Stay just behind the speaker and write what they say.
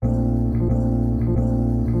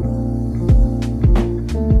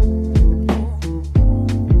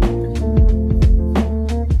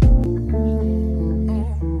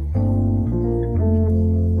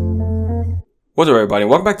What's up, everybody?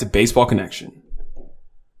 Welcome back to Baseball Connection.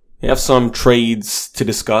 We have some trades to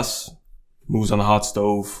discuss, moves on the hot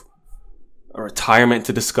stove, a retirement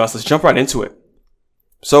to discuss. Let's jump right into it.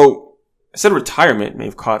 So, I said retirement may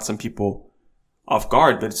have caught some people off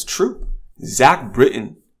guard, but it's true. Zach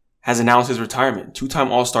Britton has announced his retirement.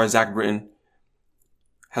 Two-time All-Star Zach Britton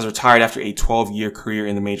has retired after a 12-year career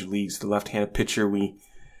in the major leagues. The left-handed pitcher we've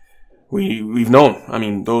known. I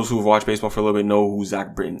mean, those who have watched baseball for a little bit know who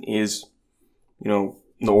Zach Britton is. You know,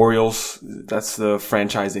 the Orioles, that's the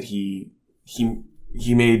franchise that he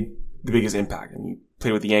made the biggest impact. And he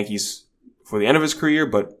played with the Yankees for the end of his career,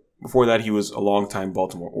 but before that, he was a longtime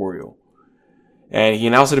Baltimore Oriole. And he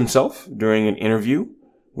announced it himself during an interview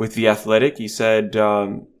with The Athletic. He said,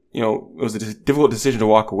 it was a difficult decision to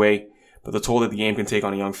walk away, but the toll that the game can take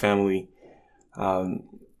on a young family,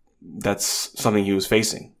 that's something he was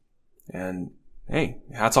facing. And hey,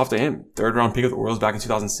 hats off to him. Third round pick of the Orioles back in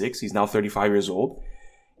 2006. He's now 35 years old.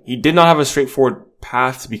 He did not have a straightforward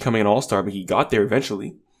path to becoming an all-star, but he got there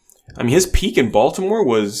eventually. I mean, his peak in Baltimore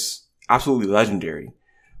was absolutely legendary.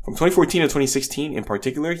 From 2014 to 2016 in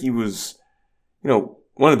particular, he was, one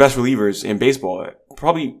of the best relievers in baseball.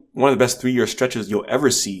 Probably one of the best 3-year stretches you'll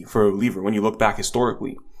ever see for a reliever when you look back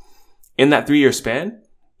historically. In that 3-year span,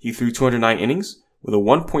 he threw 209 innings with a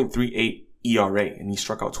 1.38 ERA, and he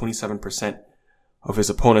struck out 27% of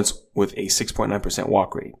his opponents with a 6.9%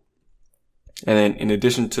 walk rate. And then in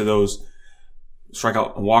addition to those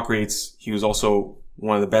strikeout and walk rates, he was also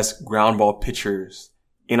one of the best ground ball pitchers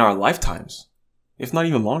in our lifetimes, if not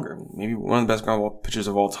even longer. Maybe one of the best ground ball pitchers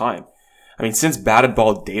of all time. I mean, since batted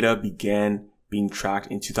ball data began being tracked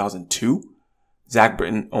in 2002, Zach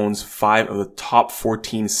Britton owns 5 of the top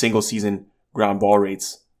 14 single season ground ball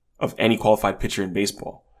rates of any qualified pitcher in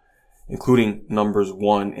baseball, including numbers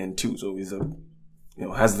 1 and 2. So he's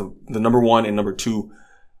has the number 1 and number 2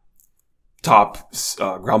 top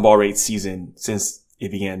ground ball rate season since it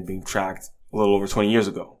began being tracked a little over 20 years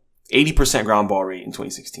ago. 80% ground ball rate in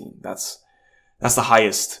 2016. That's the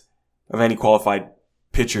highest of any qualified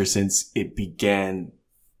pitcher since it began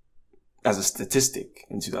as a statistic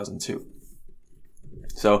in 2002.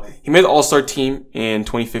 So he made the All-Star team in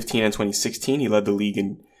 2015 and 2016. He led the league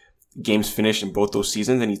in games finished in both those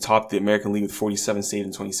seasons, and he topped the American League with 47 saves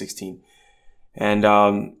in 2016. And,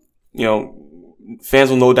 fans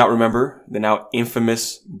will no doubt remember the now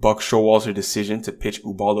infamous Buck Showalter decision to pitch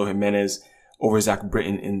Ubaldo Jimenez over Zach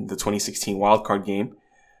Britton in the 2016 wildcard game.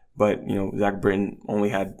 But, Zach Britton only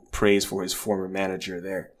had praise for his former manager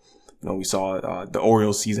there. We saw the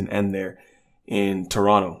Orioles season end there in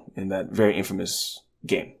Toronto in that very infamous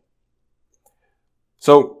game.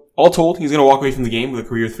 So, all told, he's going to walk away from the game with a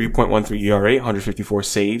career 3.13 ERA, 154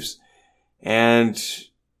 saves, and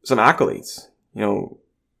some accolades.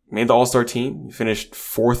 Made the All-Star team. He finished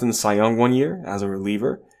 4th in the Cy Young one year as a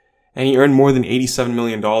reliever, and he earned more than $87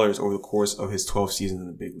 million over the course of his 12 seasons in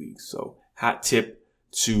the big leagues. So, hat tip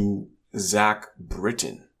to Zach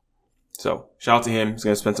Britton. So, shout out to him. He's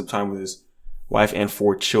going to spend some time with his wife and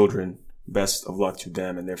 4 children. Best of luck to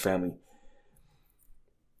them and their family.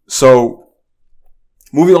 So,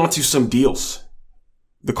 moving on to some deals.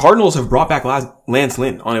 The Cardinals have brought back Lance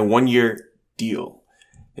Lynn on a 1-year deal.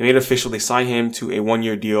 They made it official. They signed him to a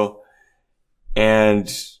 1-year deal, and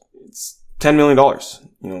it's $10 million.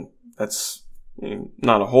 That's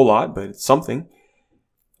not a whole lot, but it's something.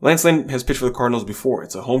 Lance Lynn has pitched for the Cardinals before.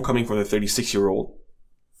 It's a homecoming for the 36-year-old.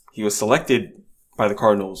 He was selected by the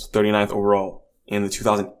Cardinals 39th overall in the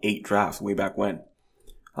 2008 draft, way back when.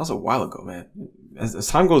 That was a while ago, man. As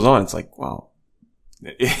time goes on, it's like, wow.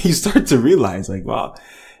 You start to realize, like, wow,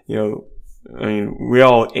 we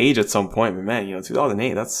all age at some point, but man,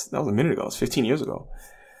 2008, that was a minute ago. It was 15 years ago.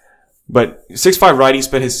 But 6'5" righty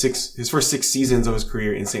spent his first 6 seasons of his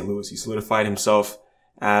career in St. Louis. He solidified himself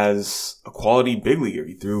as a quality big leaguer.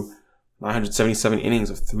 He threw 977 innings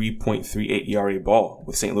of 3.38 ERA ball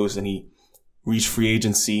with St. Louis, and he reached free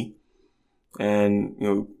agency, and,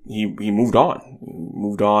 he moved on. He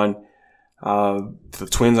moved on, to the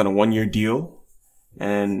Twins on a 1-year deal,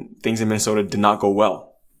 and things in Minnesota did not go well.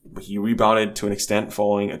 But he rebounded to an extent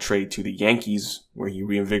following a trade to the Yankees, where he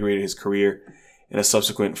reinvigorated his career in a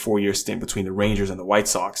subsequent 4-year stint between the Rangers and the White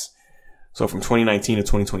Sox. So from 2019 to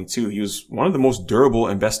 2022, he was one of the most durable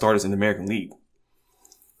and best starters in the American League.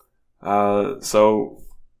 I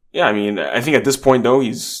think at this point though,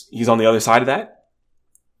 he's on the other side of that.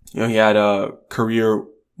 He had a career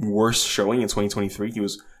worst showing in 2023. He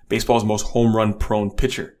was baseball's most home run prone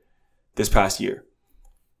pitcher this past year.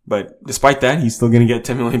 But despite that, he's still going to get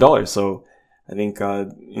 $10 million. So I think,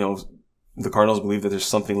 the Cardinals believe that there's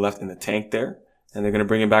something left in the tank there, and they're going to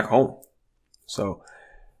bring him back home. So,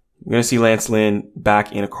 You're going to see Lance Lynn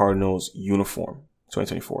back in a Cardinals uniform,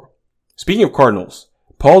 2024. Speaking of Cardinals,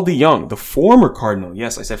 Paul DeJong, the former Cardinal.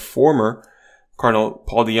 Yes, I said former Cardinal.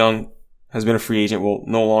 Paul DeJong has been a free agent. Well,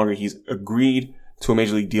 no longer. He's agreed to a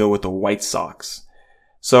major league deal with the White Sox.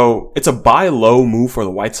 So it's a buy low move for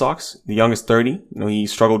the White Sox. DeJong is 30. He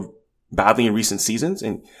struggled badly in recent seasons,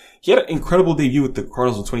 and he had an incredible debut with the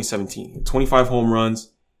Cardinals in 2017. He had 25 home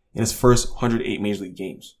runs in his first 108 major league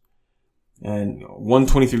games. And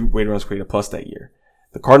 123 weighted runs created plus that year.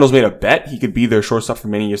 The Cardinals made a bet he could be their shortstop for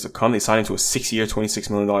many years to come. They signed him to a 6-year, $26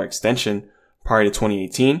 million extension prior to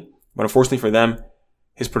 2018. But unfortunately for them,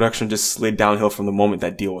 his production just slid downhill from the moment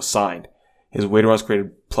that deal was signed. His weighted runs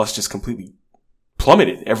created plus just completely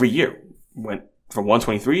plummeted every year. Went from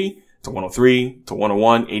 123 to 103 to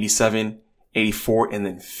 101, 87, 84, and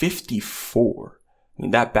then 54. I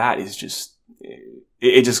mean, that bat is just,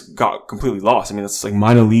 it just got completely lost. I mean, that's like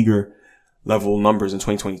minor leaguer level numbers in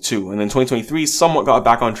 2022. And then 2023 somewhat got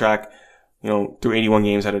back on track, through 81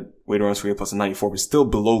 games, had a weighted runs created plus a 94, but still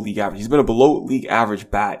below league average. He's been a below league average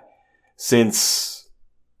bat since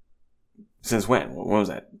when? When was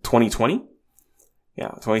that? 2020? Yeah,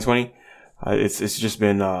 2020. It's just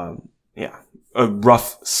been, a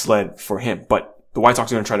rough sled for him. But the White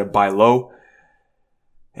Sox are going to try to buy low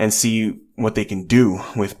and see what they can do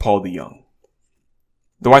with Paul DeJong.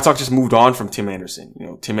 The White Sox just moved on from Tim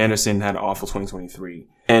Anderson. Tim Anderson had an awful 2023,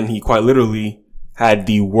 and he quite literally had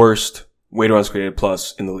the worst weighted runs created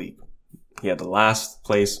plus in the league. He had the last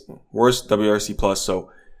place, worst WRC plus,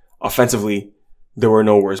 so offensively, there were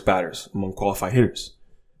no worse batters among qualified hitters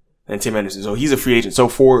than Tim Anderson. So he's a free agent. So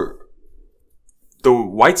for the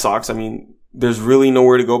White Sox, I mean, there's really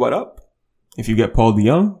nowhere to go but up. If you get Paul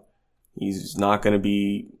DeJong, he's not going to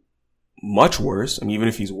be much worse. I mean, even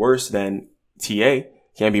if he's worse than TA,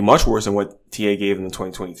 can't be much worse than what TA gave in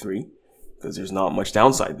 2023 because there's not much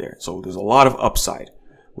downside there. So there's a lot of upside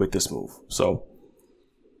with this move. So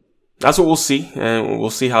that's what we'll see, and we'll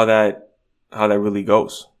see how that really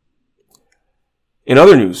goes. In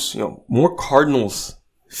other news, more Cardinals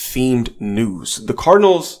themed news. The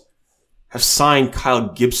Cardinals have signed Kyle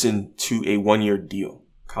Gibson to a 1-year deal.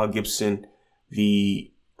 Kyle Gibson,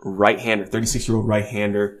 the right-hander, 36-year-old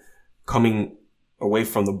right-hander, coming away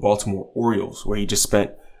from the Baltimore Orioles, where he just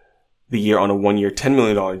spent the year on a 1-year, $10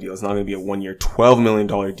 million deal. It's not going to be a 1-year, $12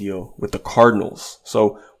 million deal with the Cardinals.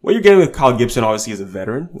 So what you're getting with Kyle Gibson, obviously, is a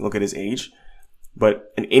veteran. Look at his age,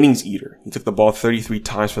 but an innings eater. He took the ball 33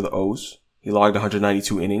 times for the O's. He logged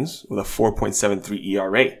 192 innings with a 4.73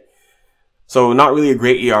 ERA. So not really a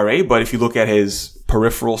great ERA, but if you look at his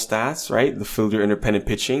peripheral stats, right, the fielder independent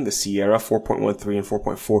pitching, the Sierra, 4.13 and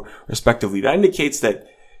 4.4 respectively, that indicates that,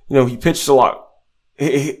 he pitched a lot.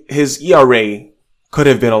 His ERA could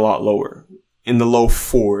have been a lot lower, in the low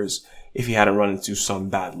 4s, if he hadn't run into some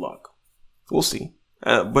bad luck. We'll see.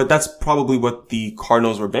 But that's probably what the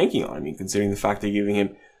Cardinals were banking on. I mean, considering the fact they're giving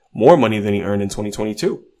him more money than he earned in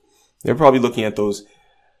 2022. They're probably looking at those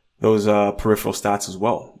peripheral stats as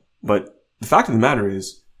well. But the fact of the matter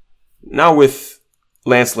is, now with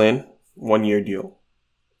Lance Lynn, 1-year deal,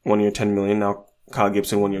 1-year, $10 million. Now Kyle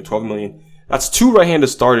Gibson, 1-year, $12 million. That's 2 right-handed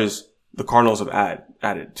starters the Cardinals have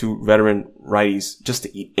added, 2 veteran righties just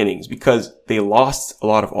to eat innings because they lost a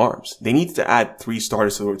lot of arms. They needed to add 3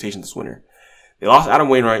 starters to the rotation this winter. They lost Adam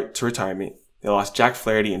Wainwright to retirement. They lost Jack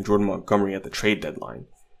Flaherty and Jordan Montgomery at the trade deadline.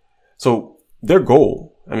 So their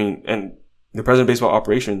goal, and the president of baseball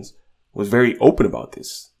operations was very open about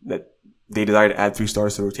this, that they desired to add 3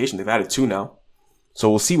 starters to the rotation. They've added 2 now. So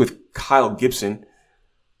we'll see with Kyle Gibson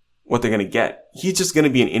what they're going to get. He's just going to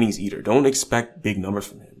be an innings eater. Don't expect big numbers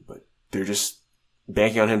from him, but they're just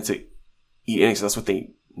banking on him to eat innings. That's what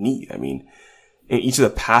they need. I mean, in each of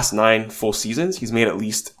the past 9 full seasons, he's made at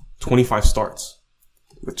least 25 starts,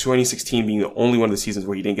 with 2016 being the only one of the seasons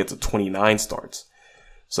where he didn't get to 29 starts.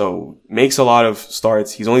 So makes a lot of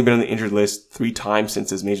starts. He's only been on the injured list 3 times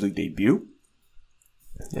since his major league debut.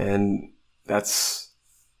 And that's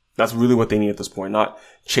really what they need at this point, not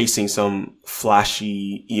chasing some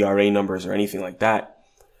flashy ERA numbers or anything like that.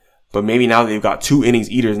 But maybe now that they've got 2 innings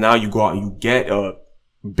eaters, now you go out and you get a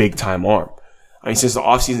big time arm. I mean, since the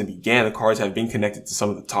offseason began, the Cards have been connected to some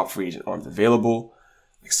of the top free agent arms available,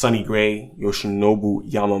 like Sonny Gray, Yoshinobu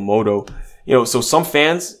Yamamoto. So some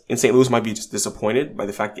fans in St. Louis might be just disappointed by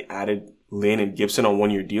the fact they added Lynn and Gibson on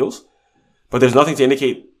 1-year deals. But there's nothing to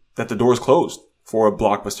indicate that the door is closed for a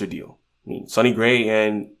blockbuster deal. I mean, Sonny Gray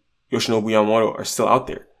and Yoshinobu Yamamoto are still out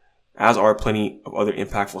there, as are plenty of other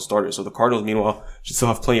impactful starters. So the Cardinals, meanwhile, should still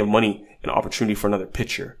have plenty of money and opportunity for another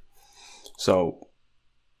pitcher. So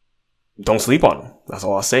don't sleep on them. That's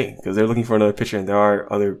all I'll say, because they're looking for another pitcher, and there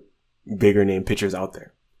are other bigger name pitchers out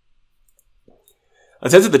there.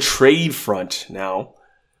 Let's head to the trade front now.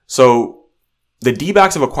 So the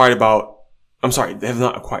D-backs have acquired they have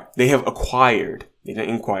not acquired. They have acquired. They didn't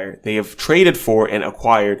inquire. They have traded for and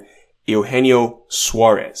acquired Eugenio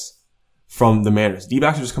Suarez from the Mariners.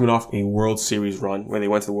 D-backs are just coming off a World Series run where they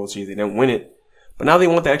went to the World Series. They didn't win it. But now they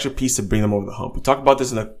want that extra piece to bring them over the hump. We talked about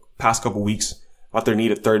this in the past couple weeks about their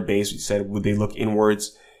need at third base. We said, would they look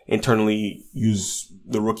inwards, internally use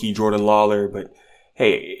the rookie Jordan Lawler? But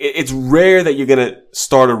hey, it's rare that you're going to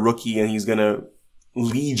start a rookie and he's going to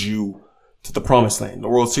lead you to the promised land, the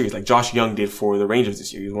World Series, like Josh Young did for the Rangers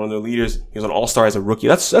this year. He was one of their leaders. He was an all-star as a rookie.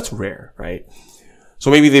 That's rare, right? So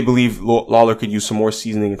maybe they believe Lawler could use some more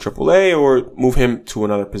seasoning in AAA or move him to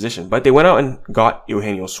another position. But they went out and got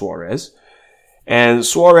Eugenio Suarez. And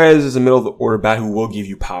Suarez is a middle of the order bat who will give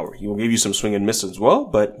you power. He will give you some swing and miss as well,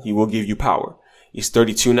 but he will give you power. He's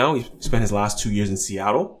 32 now. He spent his last 2 years in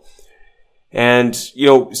Seattle. And,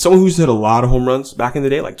 someone who's hit a lot of home runs back in the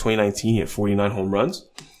day, like 2019, he had 49 home runs.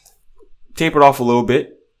 Tapered off a little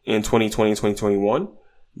bit in 2020 and 2021.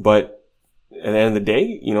 But at the end of the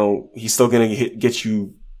day, he's still going to get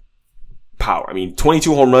you power. I mean,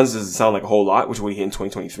 22 home runs doesn't sound like a whole lot, which is what he hit in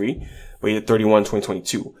 2023. But he hit 31 in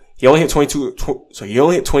 2022. He only hit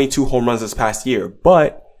 22 home runs this past year,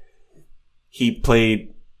 but he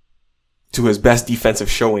played to his best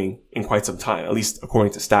defensive showing in quite some time, at least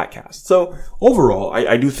according to StatCast. So overall,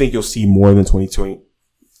 I do think you'll see more than 22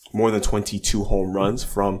 home runs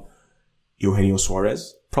from Eugenio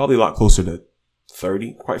Suarez. Probably a lot closer to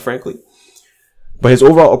 30, quite frankly. But his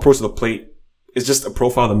overall approach to the plate is just a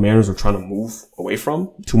profile the Mariners are trying to move away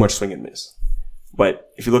from. Too much swing and miss.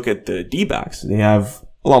 But if you look at the D-backs, they have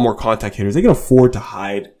a lot more contact hitters. They can afford to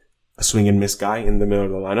hide a swing and miss guy in the middle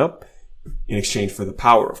of the lineup in exchange for the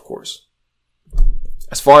power, of course.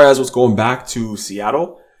 As far as what's going back to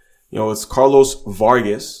Seattle, it's Carlos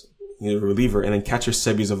Vargas, the reliever, and then catcher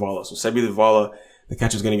Seby Zavala. So Seby Zavala, the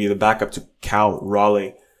catcher, is going to be the backup to Cal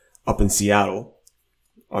Raleigh up in Seattle.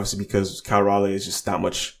 Obviously because Cal Raleigh is just that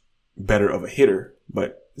much better of a hitter.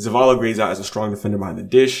 But Zavala grades out as a strong defender behind the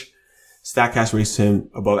dish. StatCast rates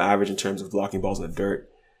him above average in terms of blocking balls in the dirt.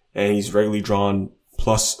 And he's regularly drawn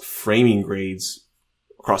plus framing grades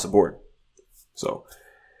across the board. So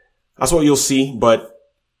that's what you'll see. But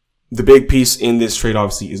the big piece in this trade,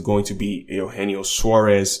 obviously, is going to be Eugenio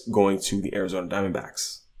Suarez going to the Arizona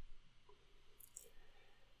Diamondbacks.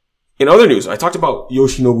 In other news, I talked about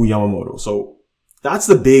Yoshinobu Yamamoto. So that's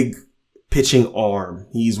the big pitching arm.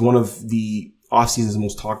 He's one of the offseason's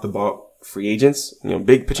most talked about free agents.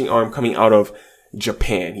 Big pitching arm coming out of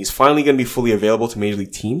Japan. He's finally going to be fully available to major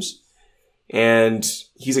league teams. And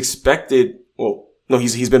he's expected,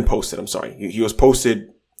 he's been posted. I'm sorry. He was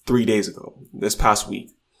posted 3 days ago, this past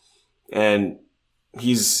week. And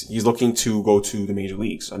he's looking to go to the major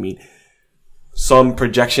leagues. I mean, some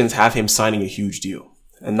projections have him signing a huge deal.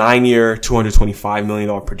 A 9-year, $225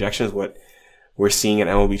 million projection is what we're seeing in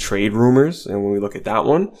MLB trade rumors. And when we look at that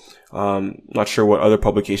one, not sure what other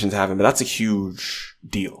publications have him, but that's a huge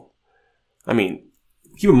deal. I mean,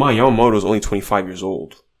 keep in mind, Yamamoto is only 25 years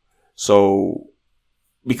old. So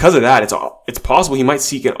because of that, it's possible he might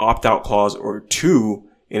seek an opt-out clause or two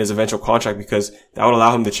in his eventual contract, because that would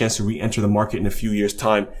allow him the chance to re-enter the market in a few years'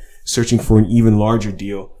 time, searching for an even larger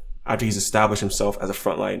deal after he's established himself as a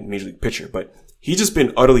frontline major league pitcher. But he's just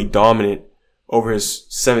been utterly dominant over his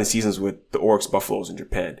 7 seasons with the Oryx Buffaloes in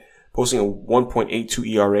Japan, posting a 1.82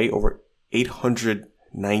 ERA over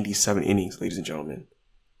 897 innings, ladies and gentlemen.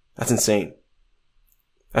 That's insane.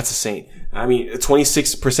 That's insane. I mean, a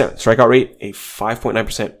 26% strikeout rate, a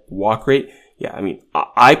 5.9% walk rate. Yeah, I mean,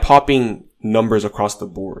 eye-popping numbers across the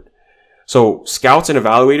board. So scouts and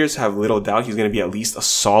evaluators have little doubt he's going to be at least a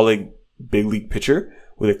solid big league pitcher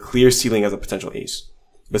with a clear ceiling as a potential ace.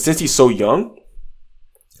 But since he's so young,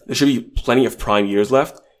 there should be plenty of prime years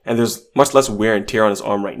left, and there's much less wear and tear on his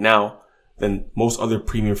arm right now than most other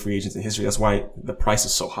premium free agents in history. That's why the price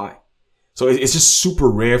is so high. So it's just super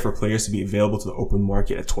rare for players to be available to the open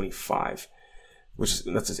market at 25,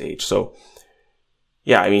 that's his age. So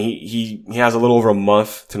yeah, I mean, he has a little over a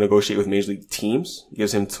month to negotiate with major league teams. It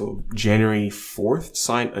gives him till January 4th to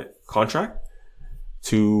sign a contract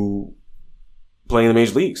to play in the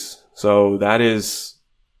major leagues. So that's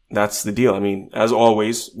the deal. I mean, as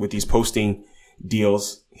always with these posting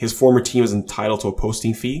deals, his former team is entitled to a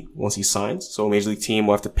posting fee once he signs. So a major league team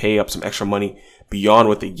will have to pay up some extra money beyond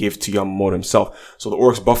what they give to Yamamoto himself. So the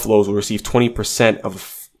Oryx Buffaloes will receive 20% of the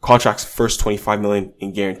contract's first $25 million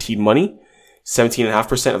in guaranteed money,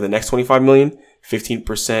 17.5% of the next $25 million,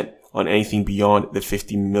 15% on anything beyond the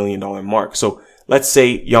 $50 million mark. So let's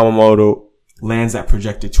say Yamamoto lands that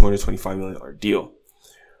projected $225 million deal.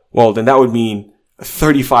 Well, then that would mean a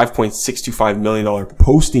 $35.625 million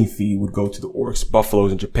posting fee would go to the Oryx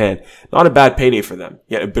Buffaloes in Japan. Not a bad payday for them,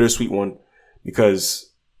 yet a bittersweet one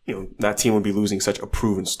because, that team would be losing such a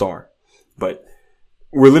proven star. But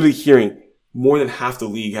we're literally hearing more than half the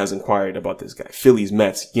league has inquired about this guy. Phillies,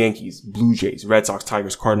 Mets, Yankees, Blue Jays, Red Sox,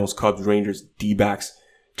 Tigers, Cardinals, Cubs, Rangers, D-backs,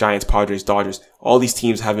 Giants, Padres, Dodgers. All these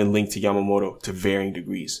teams have been linked to Yamamoto to varying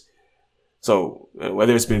degrees. So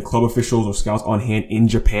whether it's been club officials or scouts on hand in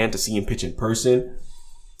Japan to see him pitch in person,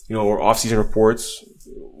 or offseason reports,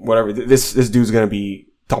 whatever, this dude's going to be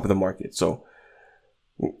top of the market. So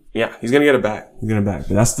yeah, he's going to get it back.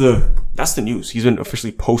 But that's the news. He's been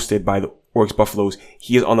officially posted by the Oryx Buffaloes.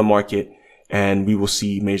 He is on the market, and we will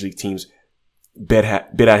see major league teams bid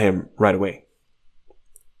at him right away.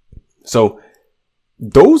 So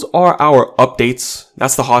those are our updates.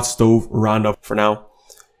 That's the hot stove roundup for now.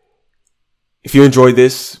 If you enjoyed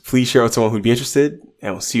this, please share with someone who'd be interested,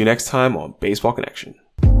 and we'll see you next time on Baseball Connection.